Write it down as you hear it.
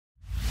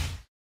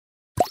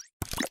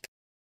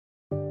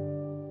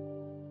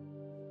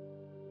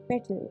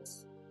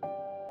petals,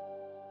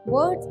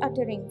 words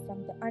uttering from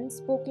the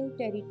unspoken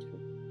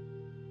territory,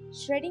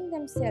 shredding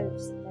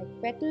themselves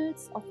like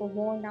petals of a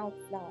worn out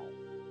flower.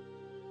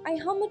 I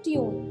hum a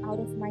tune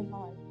out of my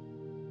heart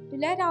to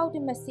let out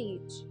a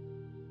message,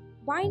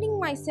 binding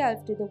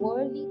myself to the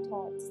worldly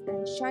thoughts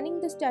and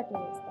shunning the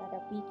stutters that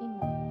are peeking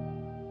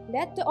up.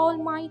 Let the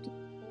Almighty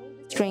hold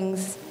the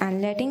strings and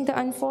letting the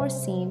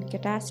unforeseen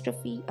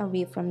catastrophe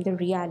away from the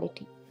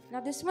reality. Now,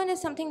 this one is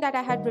something that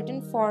I had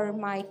written for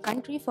my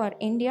country, for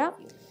India.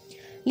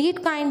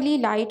 Lead kindly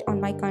light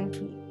on my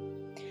country.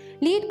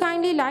 Lead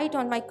kindly light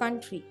on my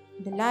country,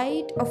 the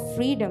light of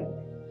freedom,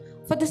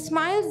 for the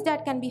smiles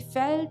that can be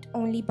felt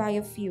only by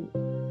a few,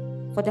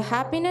 for the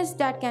happiness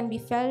that can be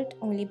felt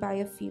only by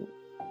a few.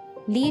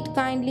 Lead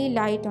kindly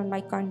light on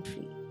my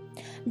country,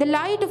 the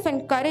light of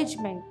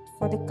encouragement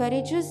for the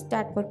courageous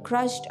that were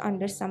crushed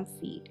under some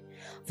feet,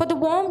 for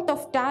the warmth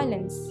of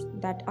talents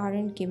that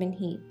aren't given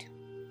heed.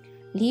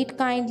 Lead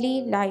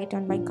kindly light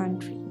on my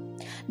country,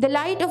 the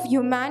light of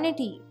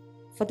humanity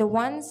for the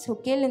ones who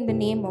kill in the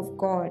name of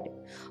God,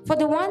 for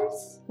the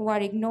ones who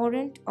are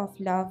ignorant of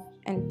love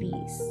and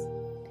peace.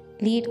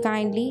 Lead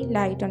kindly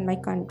light on my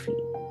country,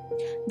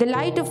 the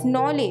light of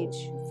knowledge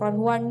for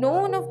who are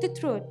known of the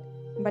truth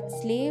but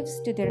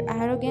slaves to their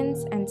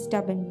arrogance and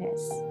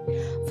stubbornness.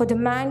 For the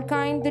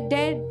mankind, the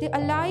dead, the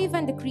alive,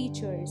 and the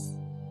creatures,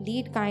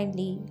 lead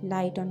kindly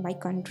light on my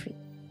country.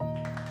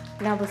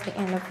 That was the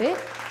end of it.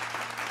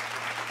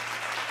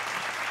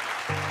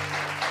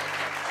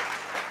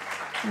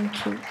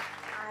 Thank you.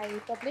 I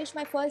published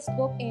my first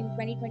book in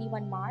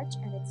 2021 March,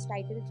 and it's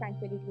titled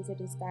Tranquility is a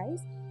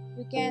Disguise.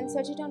 You can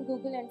search it on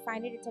Google and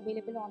find it. It's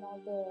available on all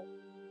the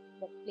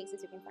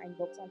places you can find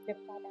books, on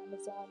Flipkart,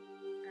 Amazon,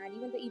 and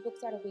even the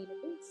ebooks are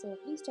available. So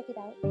please check it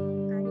out.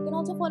 And you can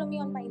also follow me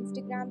on my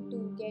Instagram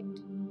to get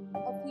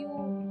a few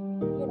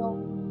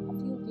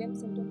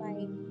glimpses into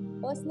my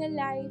personal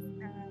life,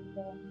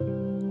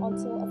 and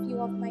also a few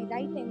of my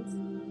writings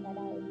that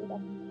I put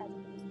up as